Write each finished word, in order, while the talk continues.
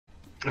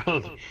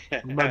I'm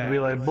about to be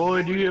like,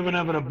 boy, do you even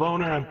have a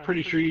boner? I'm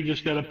pretty sure you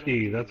just gotta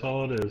pee. That's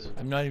all it is.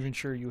 I'm not even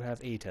sure you have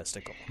a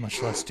testicle,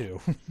 much less two.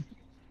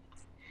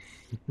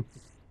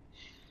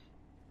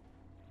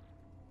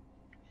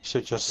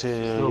 Should just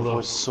say your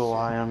voice is so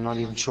high, I'm not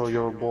even sure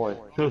you're a boy.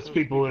 Those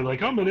people are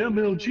like, I'm an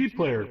MLG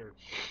player.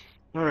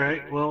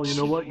 Alright, well, you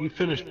know what? You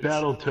finished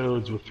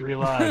Battletoads with 3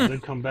 lives, then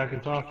come back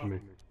and talk to me.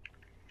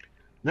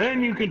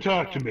 Then you can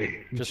talk to me.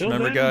 Just Until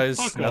remember, then, guys,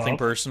 fuck nothing off.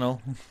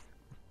 personal.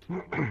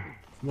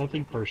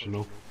 Nothing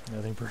personal.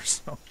 Nothing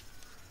personal.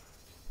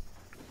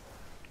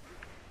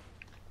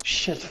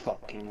 Shit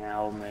fucking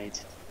hell,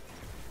 mate.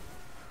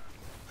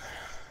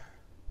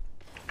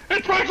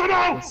 It's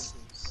personal!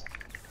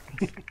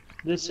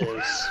 This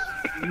is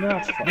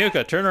not fun.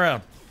 Nuka, turn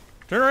around.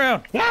 Turn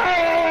around!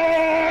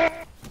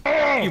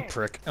 You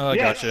prick. Oh, I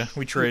gotcha.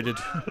 We traded.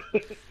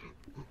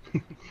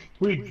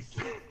 We,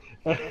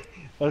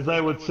 as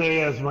I would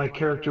say, as my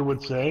character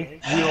would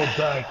say, we'll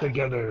die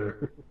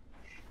together.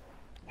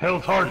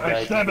 Hell's heart,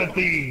 I stab at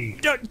thee!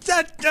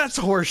 That's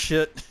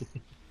horseshit.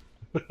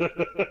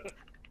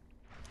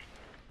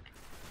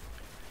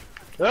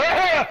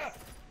 Ah!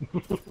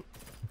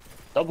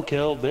 Double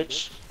kill,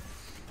 bitch.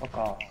 Fuck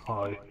off.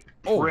 Oh,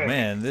 Oh prick.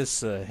 man,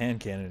 this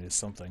hand cannon is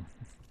something.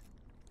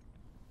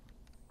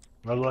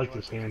 I like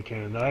this hand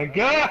cannon. I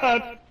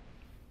got!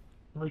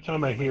 Every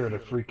time I hear it, I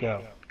freak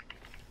out.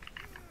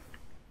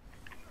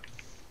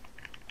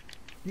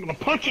 I'm gonna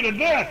punch you to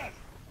death!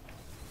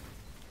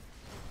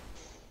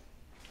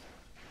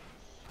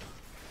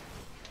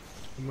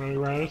 I'm running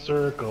around a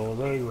circle,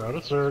 running around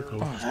a circle.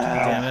 God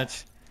damn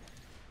it.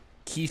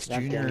 Keith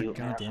God Jr., damn you,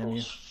 god damn you.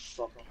 assholes.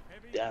 Fuck.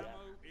 Damn it.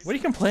 What are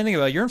you complaining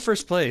about? You're in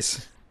first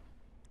place.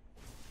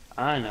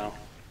 I know.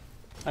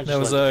 I just That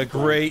was like a to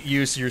play. great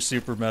use of your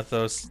super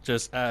Methos.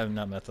 Just,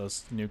 not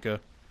Methos,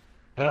 Nuka.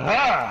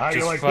 Aha! How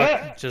you like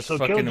that? Just Still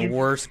killed fucking you.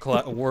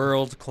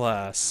 world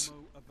class.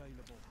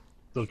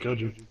 Still killed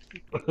you.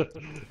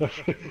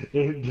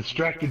 It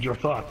distracted your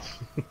thoughts.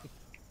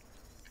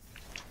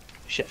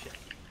 Shit.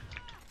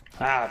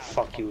 Ah,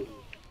 fuck you.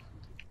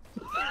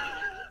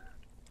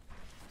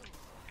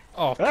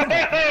 Oh, come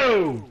on.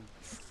 Oh!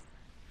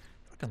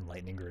 Fucking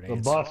lightning The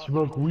grenades. boss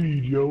smoke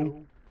weed,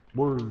 yo.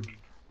 Word.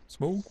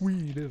 Smoke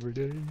weed every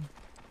day.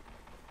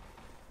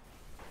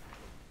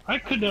 I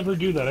could never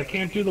do that. I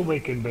can't do the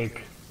wake and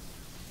bake.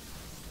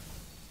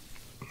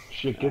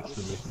 Shit gets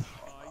to me.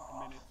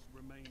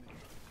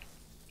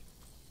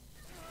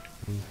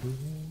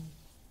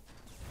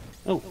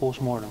 Oh,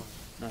 post-mortem.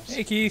 Nice.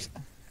 Hey, Keith.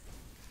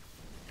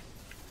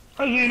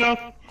 How do you know?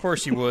 Of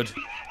course you would.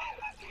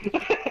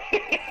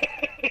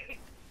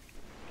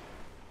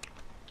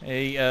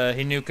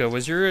 Hey, Nuka,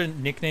 was your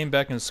nickname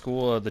back in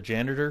school the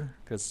janitor?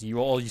 Because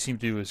all you seem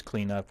to do is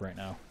clean up right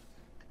now.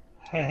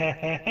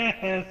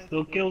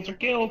 Still kills are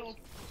kills.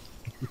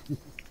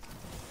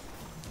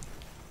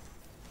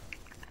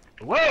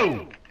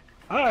 Whoa!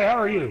 Hi, how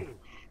are you?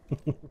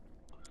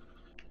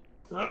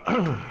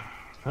 That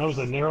was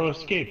a narrow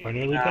escape. I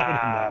nearly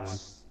died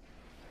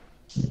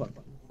in that one.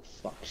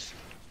 Fucks.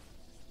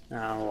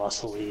 I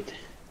lost the lead.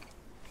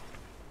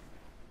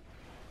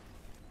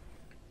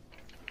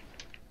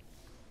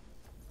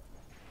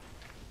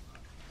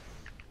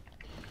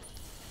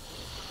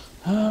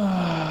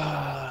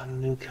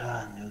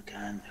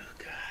 Nuka.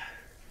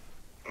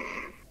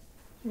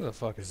 Who the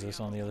fuck is this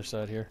on the other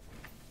side here?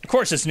 Of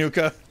course it's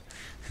Nuka!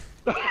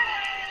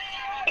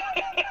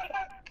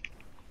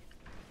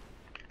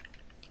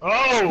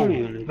 Oh,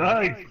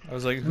 nice. I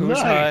was like, who's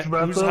Nice,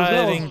 Methos. who's That was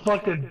hiding?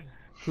 fucking...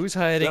 Who's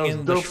hiding that was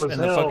in the dope as in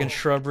the hell. fucking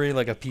shrubbery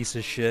like a piece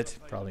of shit?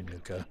 Probably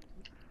Nuka.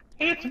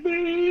 It's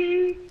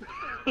me!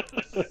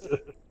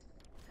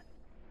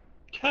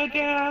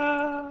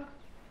 Ta-da!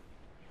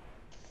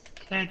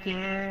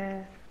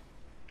 Ta-da!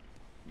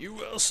 You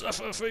will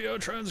suffer for your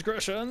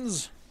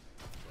transgressions.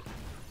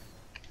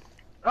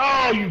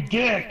 Oh, you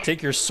dick!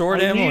 Take your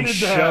sword I ammo and needed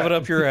shove that. it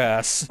up your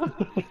ass.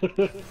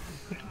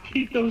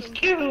 Keep those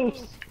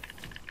kills!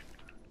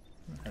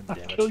 God I'll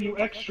damn kill it. you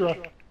extra.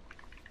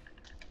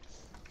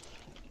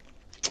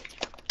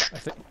 I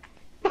think...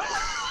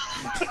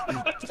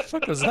 What the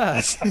fuck was that?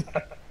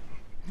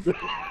 Is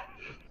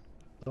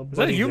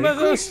that you,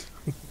 Methos?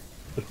 I'm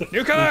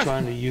Nuka!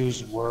 trying to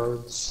use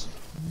words.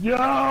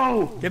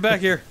 Yo! Get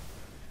back here.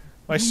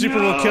 My super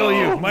will kill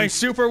you. My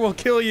super will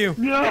kill you.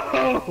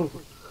 No!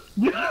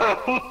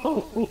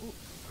 No!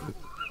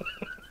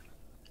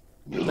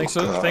 Thanks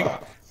for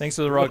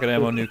the rocket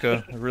ammo,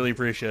 Nuka. I really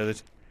appreciate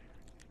it.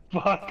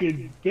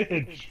 Fucking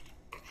bitch!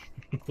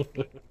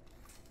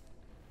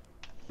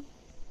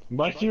 Am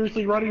I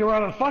seriously running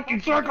around a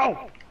fucking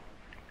circle?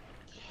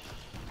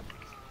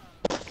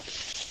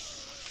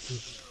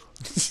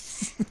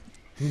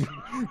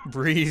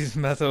 Breathe,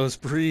 Methos,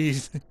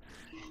 breathe.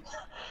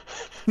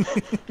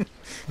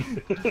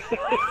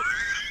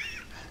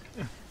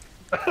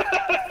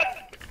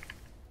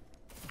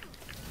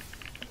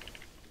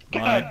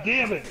 God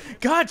damn it!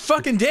 God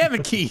fucking damn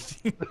it, Keith!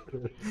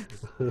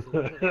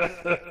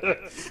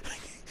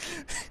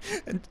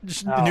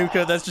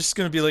 Nuka, that's just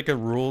gonna be like a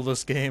rule of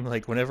this game.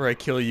 Like, whenever I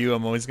kill you,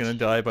 I'm always gonna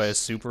die by a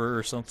super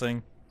or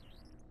something.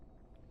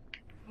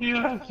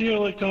 Yeah, I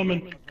feel it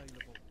coming.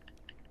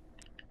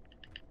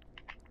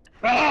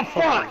 Oh,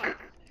 fuck!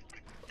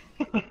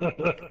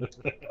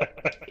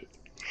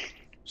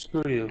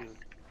 Screw you.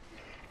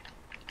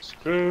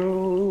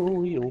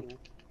 Screw you.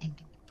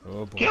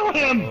 Oh boy. Kill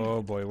him!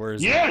 Oh boy, where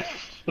is he? Yes!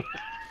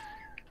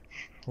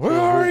 Where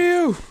are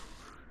you?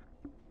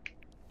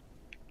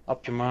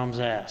 Up your mom's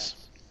ass.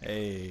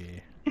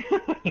 Hey.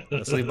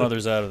 Let's leave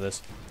mothers out of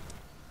this.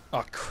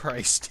 Oh,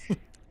 Christ.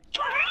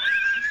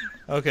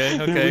 Okay,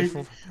 okay.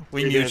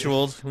 We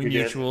mutualed. We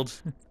mutualed.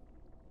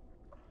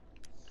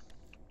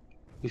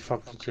 We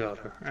fucked each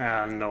other.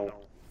 Ah, no.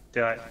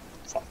 Did I?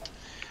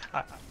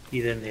 Fuck.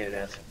 You didn't hear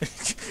that.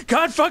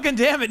 God fucking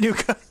damn it,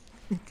 Nuka!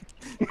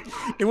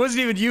 It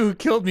wasn't even you who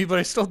killed me, but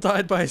I still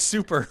died by a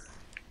super.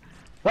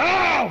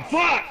 Oh,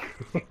 fuck!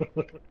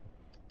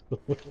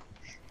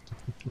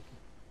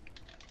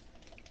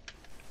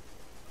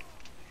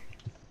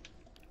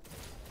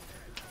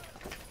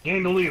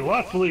 Gain the lead,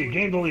 lost the lead,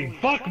 gain the lead.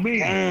 Fuck me!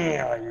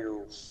 Yeah,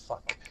 you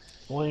fuck.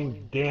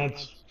 Swing,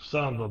 dance,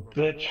 son of a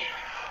bitch.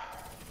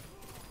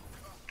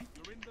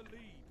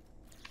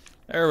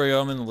 There we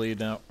go, I'm in the lead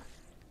now.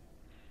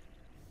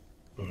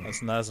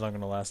 That's not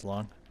gonna last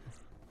long.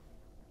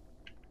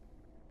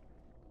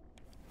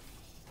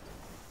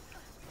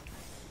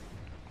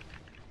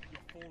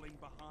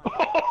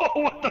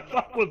 Oh, what the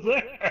fuck was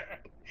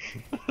that?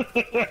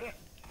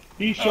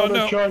 He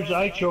shoulder charged,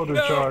 I shoulder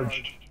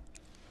charged.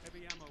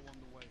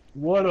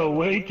 What a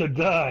way to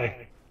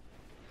die.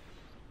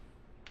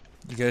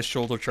 You guys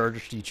shoulder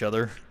charged each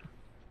other.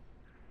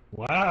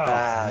 Wow,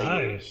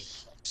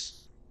 nice.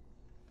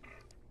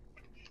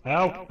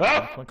 Help! Come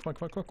Help! on, come on, come on,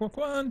 come on, come on,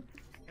 come on.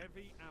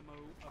 Heavy ammo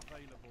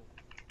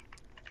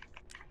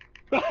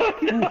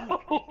available.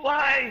 No,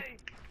 why?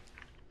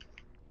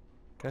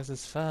 Guys,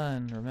 it's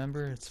fun,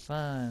 remember? It's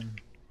fun.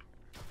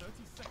 30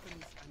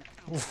 seconds and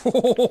count.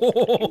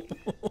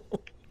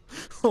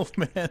 Oh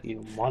man. You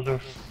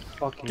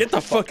motherfucking. Get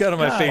the fuck out of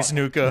my face,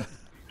 Nuka.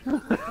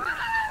 You've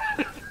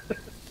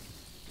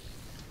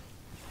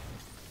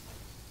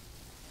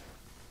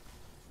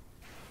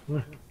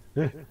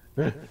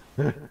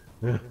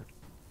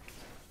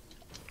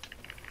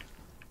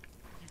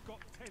got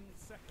 10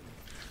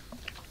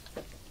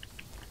 seconds.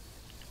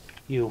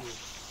 You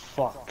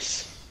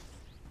fucks.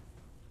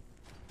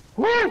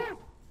 Woo!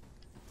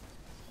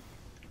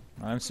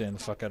 I'm staying the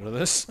fuck out of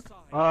this.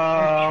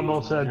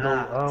 Almost said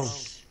no.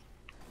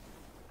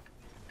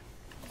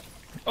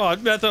 Oh,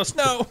 Methos,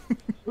 no!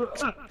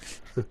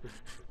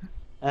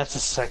 That's the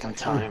second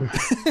time.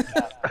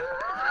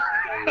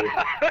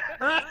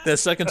 The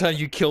second time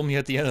you kill me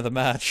at the end of the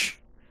match.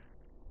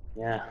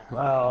 Yeah.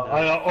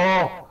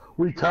 Oh,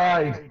 we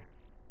tied.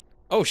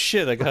 Oh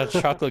shit, I got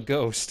a chocolate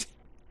ghost.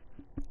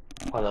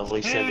 Well, at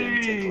least I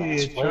didn't take Hey,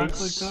 last chocolate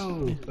place.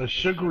 gold. A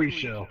sugary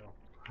shell.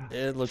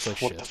 It looks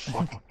like What the shit.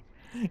 fuck?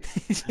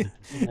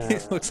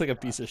 It looks like a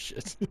piece of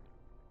shit.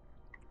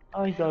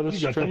 I got a You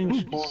got the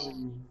strange poops.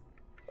 one.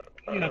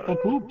 You got the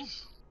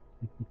poops.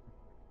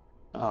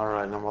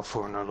 Alright, I'm up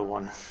for another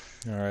one.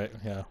 Alright,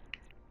 yeah.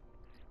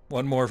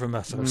 One more for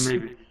Methos.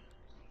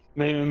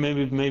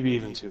 Maybe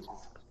even two.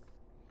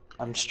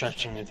 I'm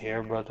stretching it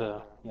here, but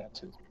yeah,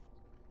 two.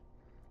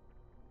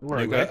 We're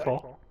Okay.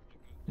 grateful.